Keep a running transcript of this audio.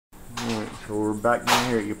So we're back down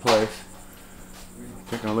here at your place.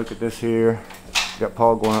 Taking a look at this here. Got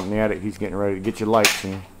Paul going up in the attic. He's getting ready to get your lights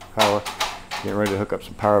and power. Getting ready to hook up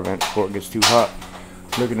some power vents before it gets too hot.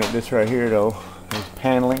 Looking at this right here though, there's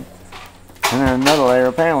paneling. And then another layer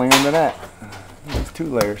of paneling under that. There's 2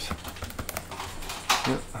 layers.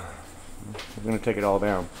 Yep. We're going to take it all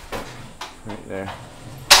down. Right there.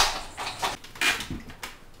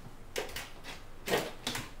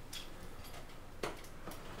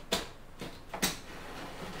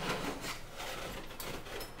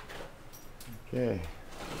 Okay,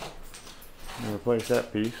 I'm going to replace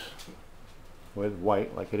that piece with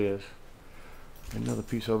white like it is. Another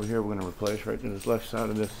piece over here we're going to replace right to this left side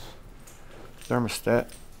of this thermostat.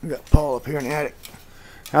 We got Paul up here in the attic.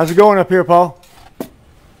 How's it going up here, Paul?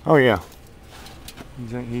 Oh yeah,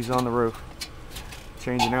 he's on the roof.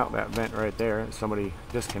 Changing out that vent right there. Somebody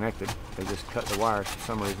disconnected. They just cut the wires for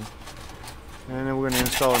some reason. And then we're going to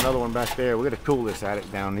install another one back there. We're going to cool this attic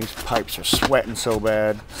down. These pipes are sweating so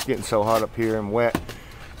bad. It's getting so hot up here and wet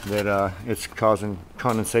that it's causing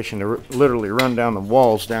condensation to literally run down the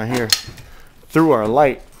walls down here through our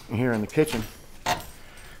light here in the kitchen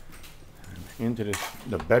into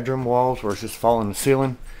the bedroom walls where it's just falling the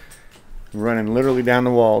ceiling, running literally down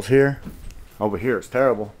the walls here. Over here it's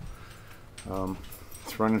terrible.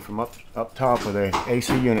 It's running from up top with the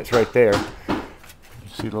AC units right there.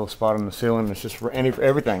 See a little spot on the ceiling. It's just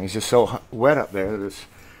everything is just so wet up there that it's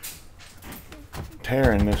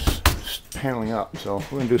tearing this paneling up. So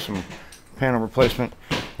we're gonna do some panel replacement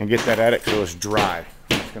and get that attic so it's dry.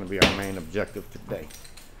 That's gonna be our main objective today.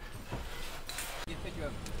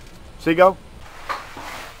 Seago?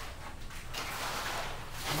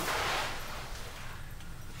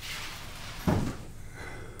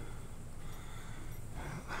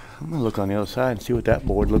 I'm gonna look on the other side and see what that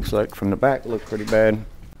board looks like. From the back, it looked pretty bad.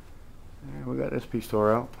 Yeah, we got this piece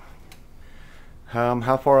tore out.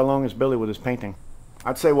 How far along is Billy with his painting?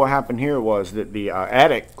 I'd say what happened here was that the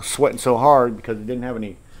attic was sweating so hard because it didn't have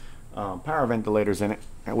any power ventilators in it,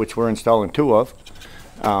 which we're installing 2 of.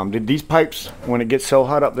 Did these pipes, when it gets so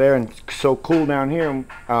hot up there and so cool down here,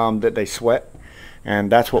 that they sweat,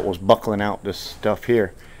 and that's what was buckling out this stuff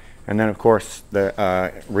here. And then of course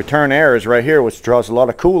the return air is right here, which draws a lot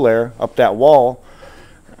of cool air up that wall.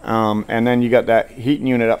 And then you got that heating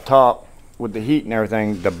unit up top with the heat and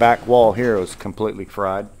everything. The back wall here was completely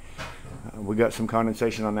fried. We got some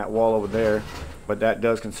condensation on that wall over there, but that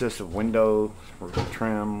does consist of windows,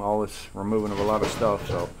 trim, all this removing of a lot of stuff.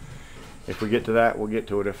 So if we get to that, we'll get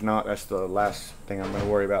to it. If not, that's the last thing I'm going to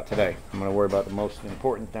worry about today. I'm going to worry about the most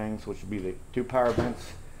important things, which would be the 2 power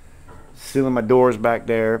vents, sealing my doors back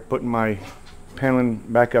there, putting my paneling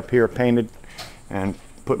back up here painted, and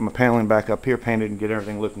putting my paneling back up here painted and get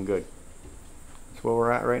everything looking good. That's where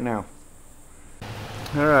we're at right now.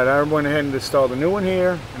 Alright, I went ahead and installed a new one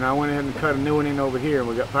here, and I went ahead and cut a new one in over here.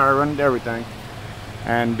 We got power running to everything.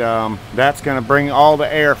 And that's going to bring all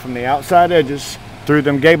the air from the outside edges through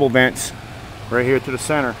them gable vents right here to the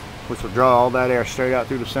center, which will draw all that air straight out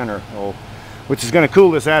through the center, which is going to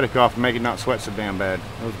cool this attic off and make it not sweat so damn bad.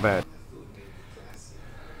 It was bad.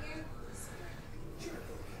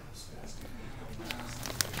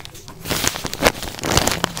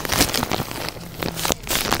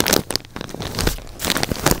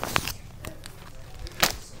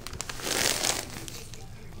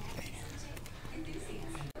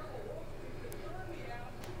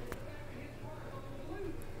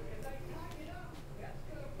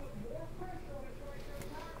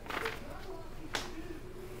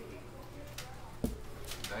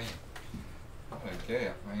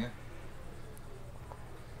 Okay, man.